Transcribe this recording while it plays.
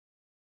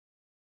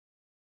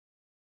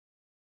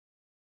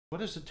what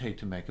does it take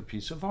to make a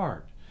piece of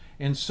art?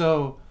 And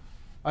so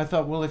I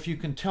thought, well, if you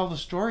can tell the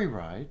story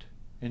right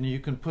and you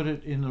can put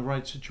it in the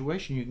right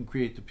situation, you can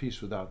create the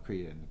piece without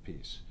creating the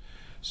piece.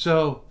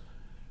 So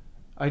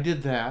I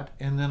did that,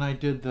 and then I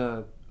did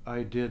the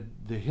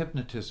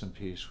hypnotism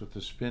piece with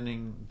the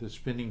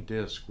spinning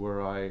disc,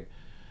 where I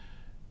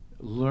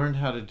learned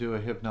how to do a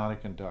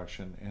hypnotic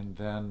induction and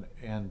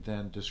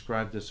then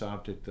described this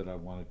object that I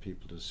wanted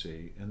people to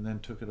see, and then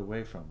took it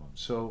away from them.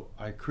 So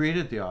I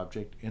created the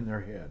object in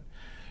their head,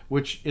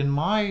 which in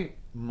my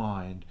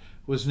mind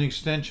was an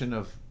extension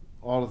of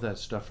all of that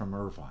stuff from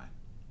Irvine,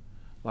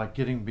 like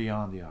getting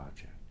beyond the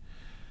object.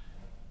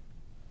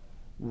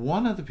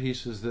 One of the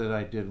pieces that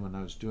I did when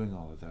I was doing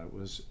all of that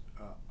was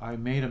I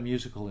made a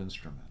musical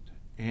instrument,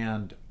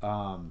 and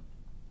I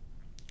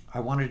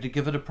wanted to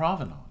give it a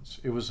provenance.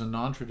 It was a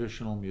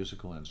non-traditional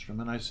musical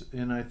instrument,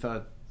 and I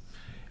thought,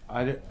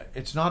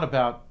 it's not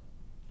about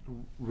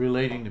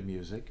relating to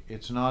music.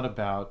 It's not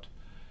about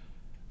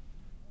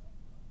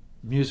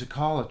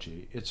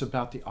musicology. It's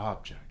about the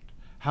object.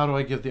 How do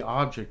I give the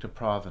object a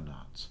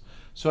provenance?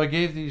 So I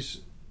gave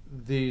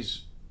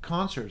these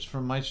concerts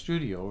from my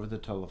studio over the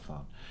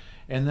telephone,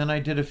 and then I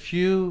did a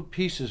few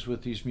pieces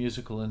with these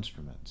musical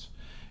instruments,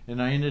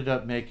 and I ended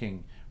up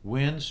making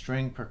wind,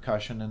 string,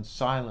 percussion, and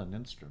silent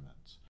instruments.